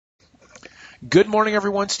Good morning,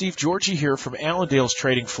 everyone. Steve Georgie here from Allendale's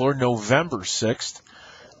trading floor, November 6th.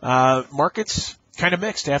 Markets kind of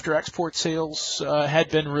mixed after export sales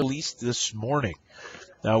had been released this morning.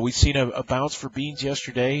 We've seen a bounce for beans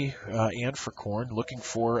yesterday and for corn, looking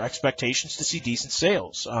for expectations to see decent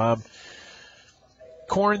sales.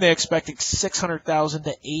 Corn, they expected 600,000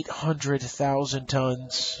 to 800,000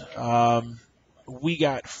 tons. We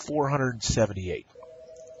got 478.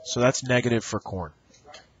 So that's negative for corn.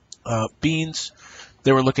 Beans,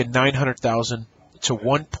 they were looking 900,000 to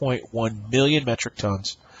 1.1 million metric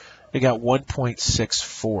tons. They got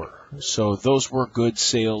 1.64. So those were good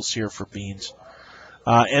sales here for beans.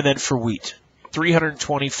 And then for wheat,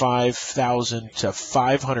 325,000 to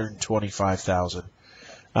 525,000.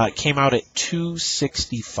 Came out at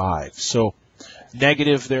 265. So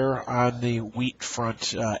negative there on the wheat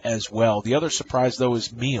front as well. The other surprise, though,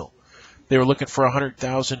 is meal. They were looking for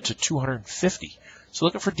 100,000 to 250. So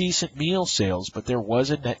looking for decent meal sales, but there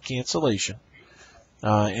was a net cancellation.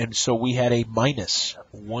 And so we had a minus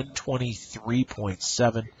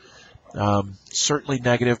 123.7. Certainly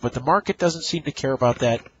negative, but the market doesn't seem to care about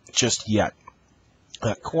that just yet.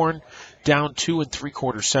 Corn down 2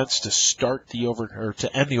 3/4 cents to start to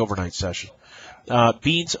end the overnight session.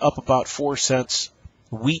 Beans up about 4 cents.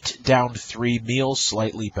 Wheat down 3. Meal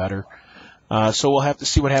slightly better. So we'll have to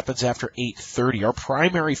see what happens after 8:30. Our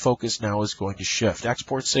primary focus now is going to shift.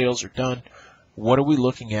 Export sales are done. What are we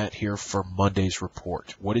looking at here for Monday's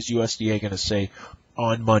report? What is USDA going to say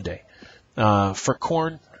on Monday? For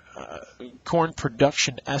corn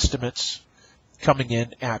production estimates coming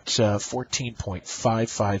in at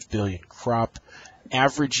 14.55 billion crop.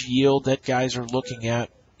 Average yield that guys are looking at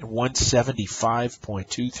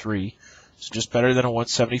 175.23. So just better than a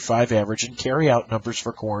 175 average. And carry-out numbers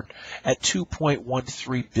for corn at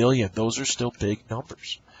 2.13 billion. Those are still big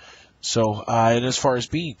numbers. So, and as far as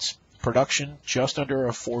beans, production just under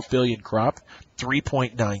a 4 billion crop,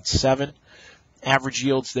 3.97. Average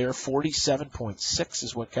yields there, 47.6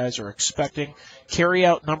 is what guys are expecting.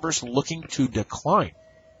 Carry-out numbers looking to decline.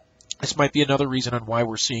 This might be another reason on why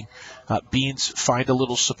we're seeing beans find a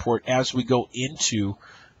little support as we go into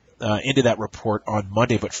that report on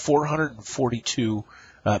Monday, but 442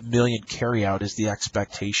 million carryout is the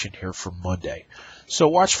expectation here for Monday. So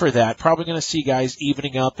watch for that. Probably going to see guys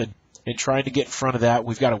evening up and trying to get in front of that.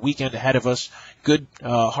 We've got a weekend ahead of us. Good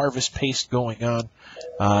harvest pace going on,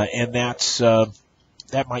 and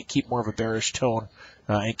that might keep more of a bearish tone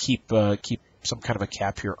and keep some kind of a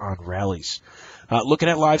cap here on rallies. Looking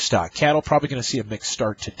at livestock, cattle probably going to see a mixed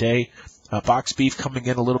start today. Box beef coming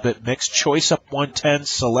in a little bit mixed. Choice up 110,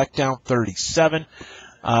 select down 37.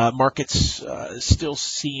 Markets still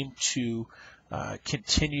seem to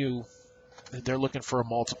continue. They're looking for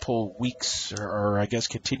multiple weeks or I guess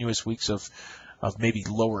continuous weeks of maybe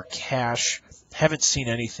lower cash. Haven't seen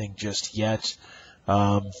anything just yet,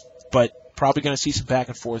 but probably going to see some back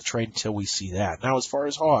and forth trade until we see that. Now, as far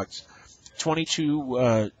as hogs,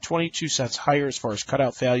 22 cents higher as far as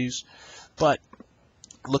cutout values, but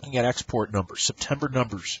looking at export numbers, September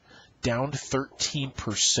numbers down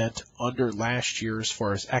 13% under last year as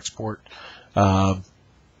far as export. As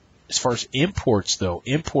far as imports, though,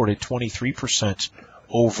 imported 23%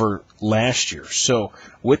 over last year. So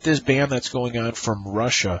with this ban that's going on from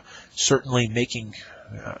Russia, certainly making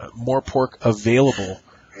more pork available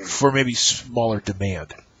for maybe smaller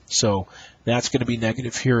demand. So that's going to be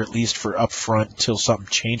negative here, at least for upfront until something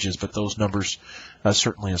changes, but those numbers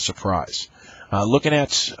certainly a surprise. Looking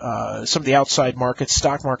at some of the outside markets,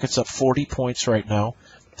 stock market's up 40 points right now.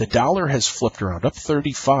 The dollar has flipped around, up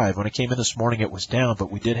 35. When I came in this morning, it was down, but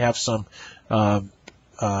we did have some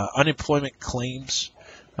unemployment claims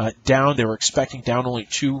down. They were expecting down only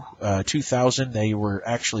 2,000. They were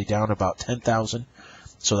actually down about 10,000,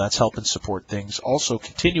 so that's helping support things. Also,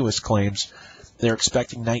 continuous claims, they're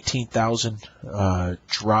expecting 19,000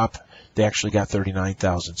 drop. They actually got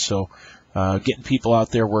 39,000. So getting people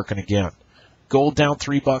out there working again. Gold down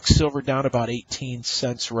 $3, silver down about 18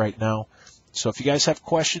 cents right now. So if you guys have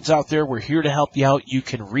questions out there, we're here to help you out. You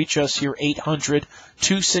can reach us here,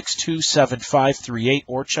 800-262-7538,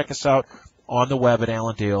 or check us out on the web at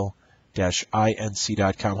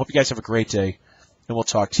allendale-inc.com. Hope you guys have a great day, and we'll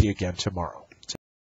talk to you again tomorrow.